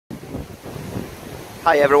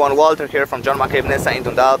Hi everyone, Walter here from John McCabe Nissan in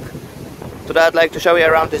Dundalk. Today I'd like to show you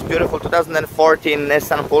around this beautiful 2014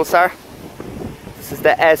 Nissan Pulsar. This is the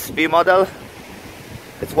SV model.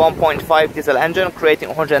 It's 1.5 diesel engine creating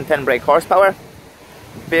 110 brake horsepower.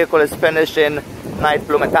 Vehicle is finished in night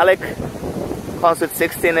blue metallic. Comes with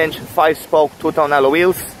 16-inch 5-spoke two-tone alloy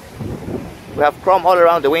wheels. We have chrome all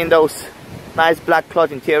around the windows. Nice black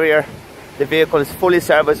cloth interior. The vehicle is fully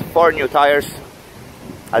serviced, 4 new tires.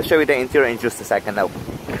 I'll show you the interior in just a second now.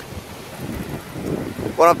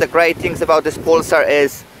 One of the great things about this Pulsar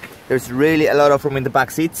is there's really a lot of room in the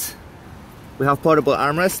back seats. We have portable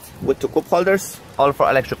armrest with 2 cup holders, all for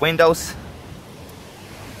electric windows.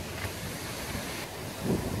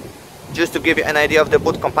 Just to give you an idea of the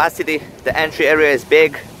boot capacity, the entry area is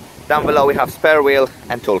big. Down below we have spare wheel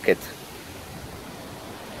and toolkit.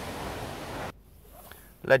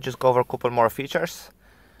 Let's just go over a couple more features.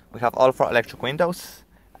 We have all 4 electric windows,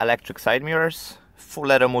 electric side mirrors, full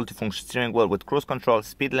leather multifunction steering wheel with cruise control,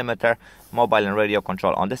 speed limiter, mobile and radio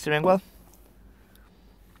control on the steering wheel,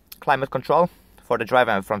 climate control for the driver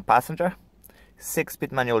and front passenger,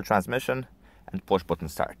 6-speed manual transmission and push button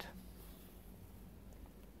start.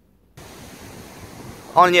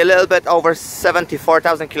 Only a little bit over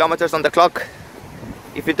 74,000 kilometers on the clock.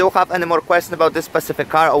 If you do have any more questions about this specific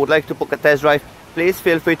car or would like to book a test drive, please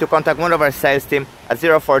feel free to contact one of our sales team at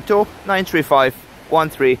 042 935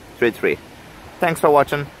 1333. Thanks for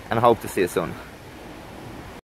watching and hope to see you soon.